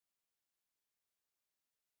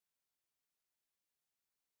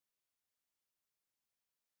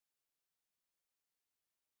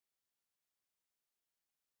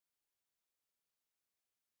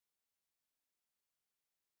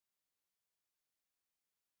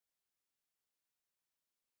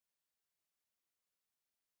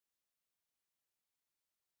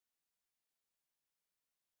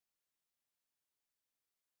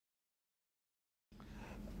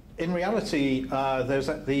in reality,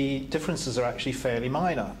 the differences are actually fairly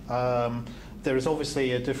minor. There is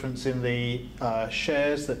obviously a difference in the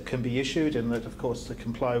shares that can be issued, in that, of course, to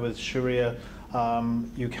comply with Sharia,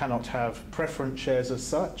 you cannot have preference shares as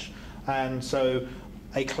such, and so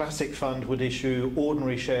a classic fund would issue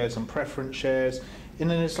ordinary shares and preference shares.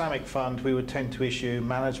 In an Islamic fund, we would tend to issue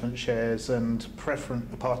management shares and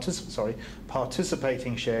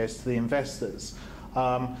participating shares to the investors.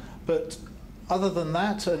 But other than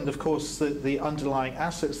that, and of course the underlying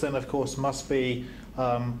assets then of course must be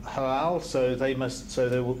halal, so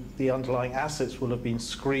the underlying assets will have been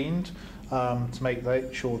screened to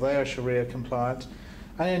make sure they are Sharia compliant.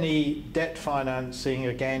 And any debt financing,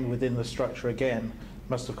 again within the structure, again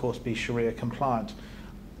must of course be Sharia compliant.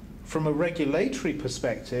 From a regulatory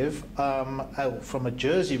perspective, from a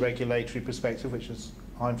Jersey regulatory perspective, which is,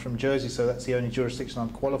 I'm from Jersey, so that's the only jurisdiction I'm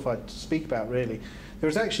qualified to speak about really, there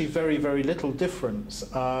is actually very, very little difference.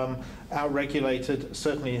 Our regulator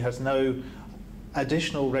certainly has no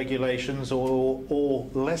additional regulations or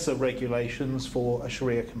lesser regulations for a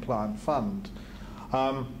Sharia compliant fund.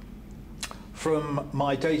 From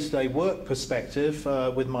my day-to-day work perspective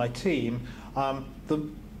with my team, the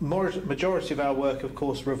majority of our work, of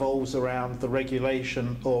course, revolves around the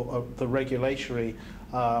regulation or the regulatory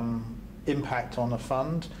impact on a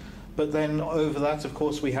fund. But then over that, of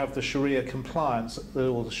course, we have the Sharia compliance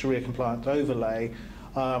or the Sharia compliant overlay.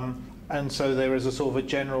 And so there is a sort of a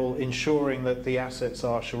general ensuring that the assets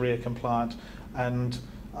are Sharia compliant and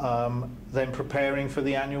then preparing for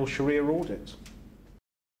the annual Sharia audit.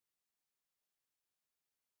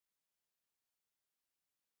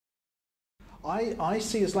 I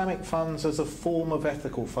see Islamic funds as a form of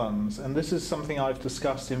ethical funds, and this is something I've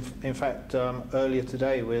discussed in fact earlier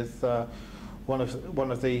today with one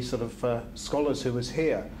of the sort of scholars who was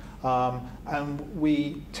here, and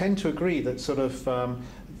we tend to agree that sort of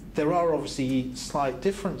there are obviously slight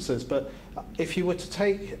differences, but if you were to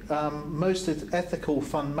take most ethical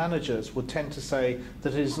fund managers would tend to say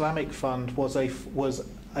that an Islamic fund was a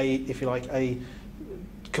if you like a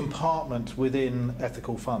compartment within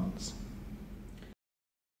ethical funds.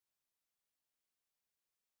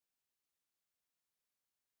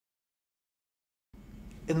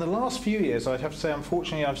 In the last few years, I'd have to say,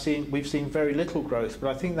 unfortunately, we've seen very little growth, but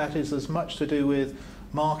I think that is as much to do with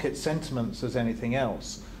market sentiments as anything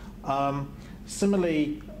else.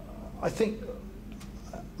 Similarly, I think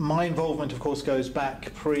my involvement, of course, goes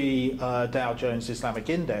back pre-Dow Jones Islamic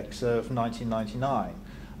Index of 1999,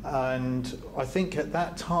 and I think at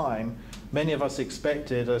that time, many of us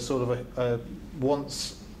expected a sort of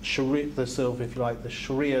once Sharia, the sort of, if you like, the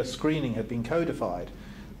Sharia screening had been codified.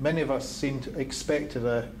 Many of us seemed to expected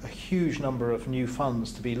a huge number of new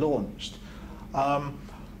funds to be launched.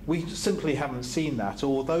 We simply haven't seen that,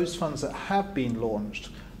 or those funds that have been launched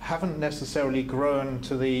haven't necessarily grown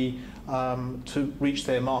to the to reach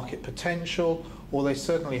their market potential, or they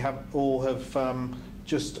certainly have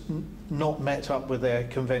just not met up with their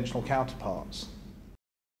conventional counterparts.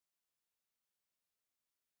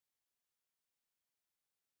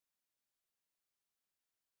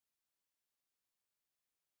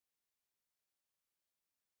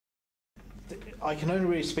 I can only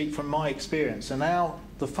really speak from my experience, and now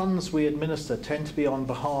the funds we administer tend to be on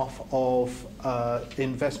behalf of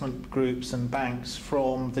investment groups and banks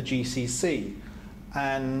from the GCC,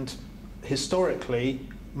 and historically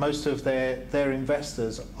most of their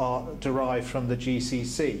investors are derived from the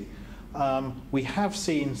GCC. We have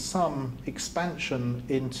seen some expansion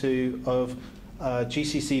of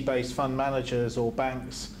GCC-based fund managers or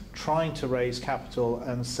banks trying to raise capital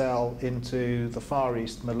and sell into the Far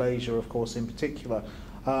East, Malaysia, of course, in particular,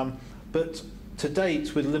 but to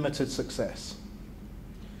date with limited success.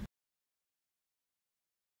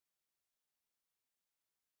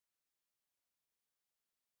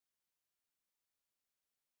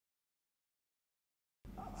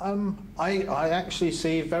 I actually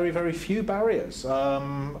see very, very few barriers.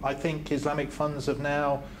 I think Islamic funds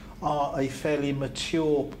are a fairly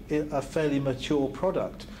mature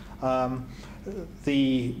product.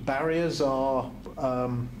 The barriers are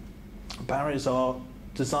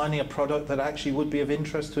designing a product that actually would be of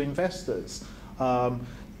interest to investors.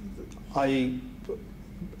 I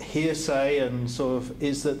hearsay and sort of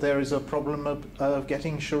is that there is a problem of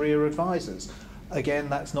getting Sharia advisors. Again,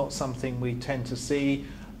 that's not something we tend to see.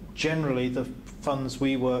 Generally, the funds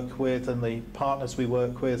we work with and the partners we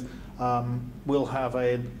work with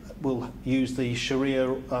will use the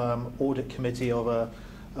Sharia audit committee of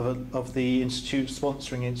the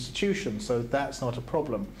sponsoring institution, so that's not a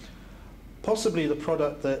problem. Possibly the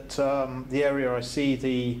product that the area I see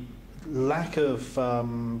the lack of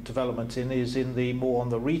development in is in the more on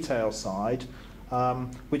the retail side,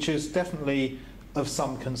 which is definitely of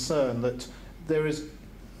some concern. That there is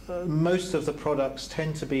most of the products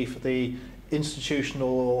tend to be for the institutional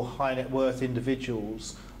or high net worth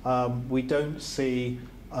individuals. We don't see,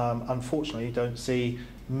 unfortunately, don't see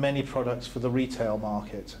many products for the retail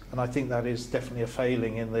market, and I think that is definitely a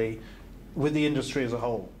failing in with the industry as a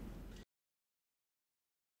whole.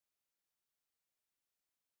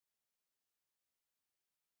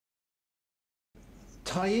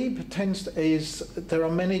 Taib there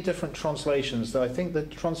are many different translations. I think the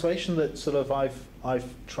translation that sort of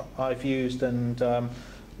I've used and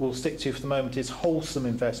will stick to for the moment is wholesome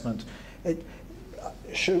investment.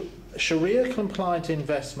 Sharia compliant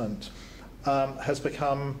investment has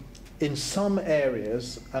become, in some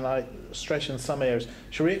areas, and I stress in some areas,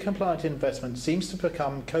 Sharia compliant investment seems to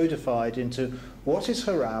become codified into what is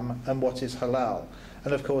haram and what is halal.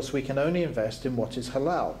 And of course we can only invest in what is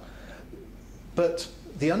halal. But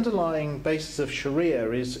the underlying basis of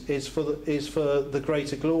Sharia is for the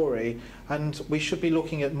greater glory, and we should be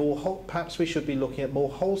looking at perhaps we should be looking at more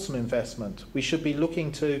wholesome investment. We should be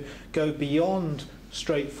looking to go beyond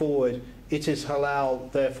straightforward, it is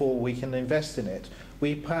halal, therefore we can invest in it.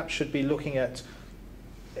 We perhaps should be looking at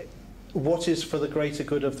what is for the greater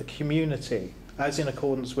good of the community, as in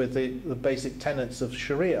accordance with the basic tenets of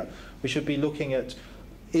Sharia. We should be looking at,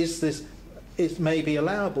 it may be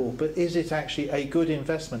allowable, but is it actually a good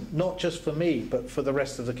investment, not just for me, but for the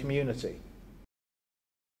rest of the community?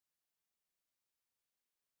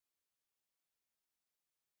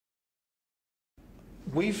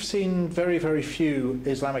 We've seen very, very few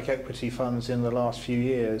Islamic equity funds in the last few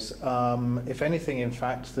years. If anything, in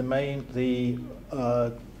fact, most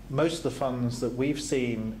of the funds that we've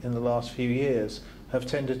seen in the last few years have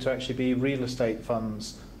tended to actually be real estate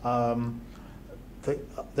funds.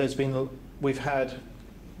 We've had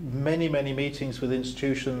many, many meetings with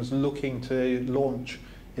institutions looking to launch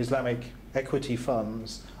Islamic equity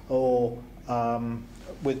funds, or often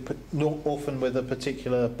with a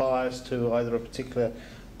particular bias to either a particular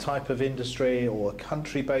type of industry or a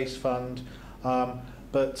country-based fund,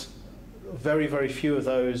 but very, very few of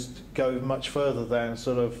those go much further than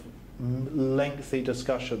sort of lengthy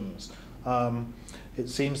discussions. It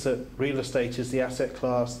seems that real estate is the asset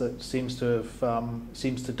class that seems to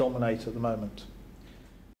dominate at the moment.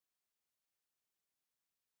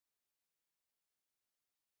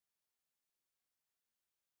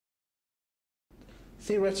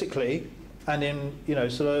 Theoretically, and in there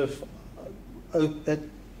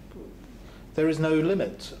is no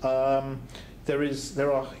limit.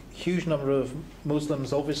 There are a huge number of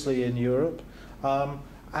Muslims, obviously, in Europe,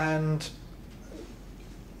 and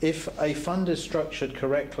if a fund is structured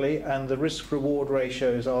correctly and the risk-reward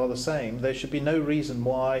ratios are the same, there should be no reason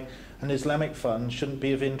why an Islamic fund shouldn't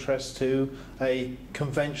be of interest to a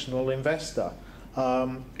conventional investor.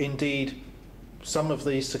 Indeed, some of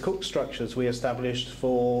the Sukuk structures we established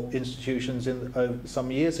for institutions some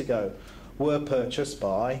years ago were purchased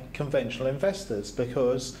by conventional investors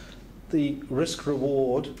because the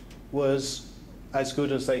risk-reward was as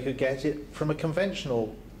good as they could get it from a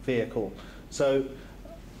conventional vehicle. So,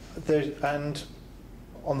 and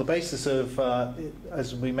on the basis of,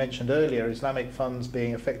 as we mentioned earlier, Islamic funds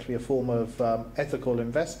being effectively a form of ethical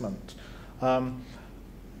investment,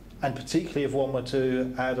 and particularly if one were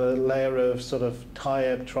to add a layer of sort of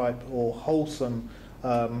tayyib type or wholesome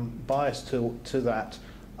bias to that,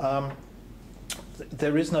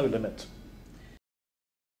 there is no limit.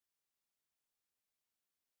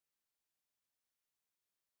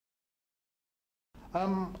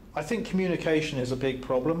 I think communication is a big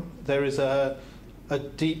problem. There is a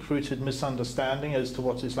deep-rooted misunderstanding as to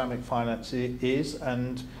what Islamic finance is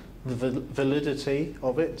and the validity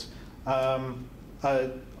of it.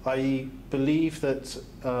 I believe that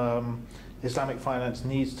Islamic finance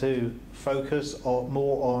needs to focus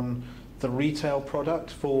more on the retail product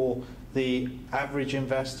for the average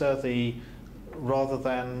investor, rather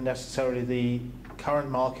than necessarily the current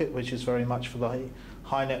market, which is very much for the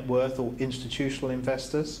high net worth or institutional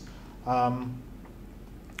investors.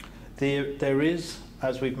 There is,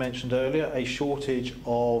 as we've mentioned earlier, a shortage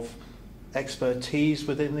of expertise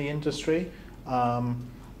within the industry,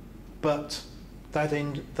 but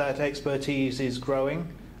that expertise is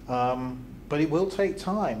growing, but it will take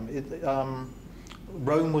time.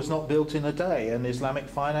 Rome was not built in a day, and Islamic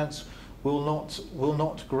finance will not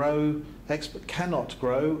grow, cannot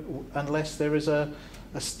grow unless there is a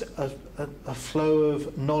flow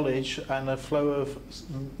of knowledge and a flow of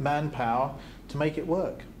manpower to make it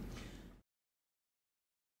work.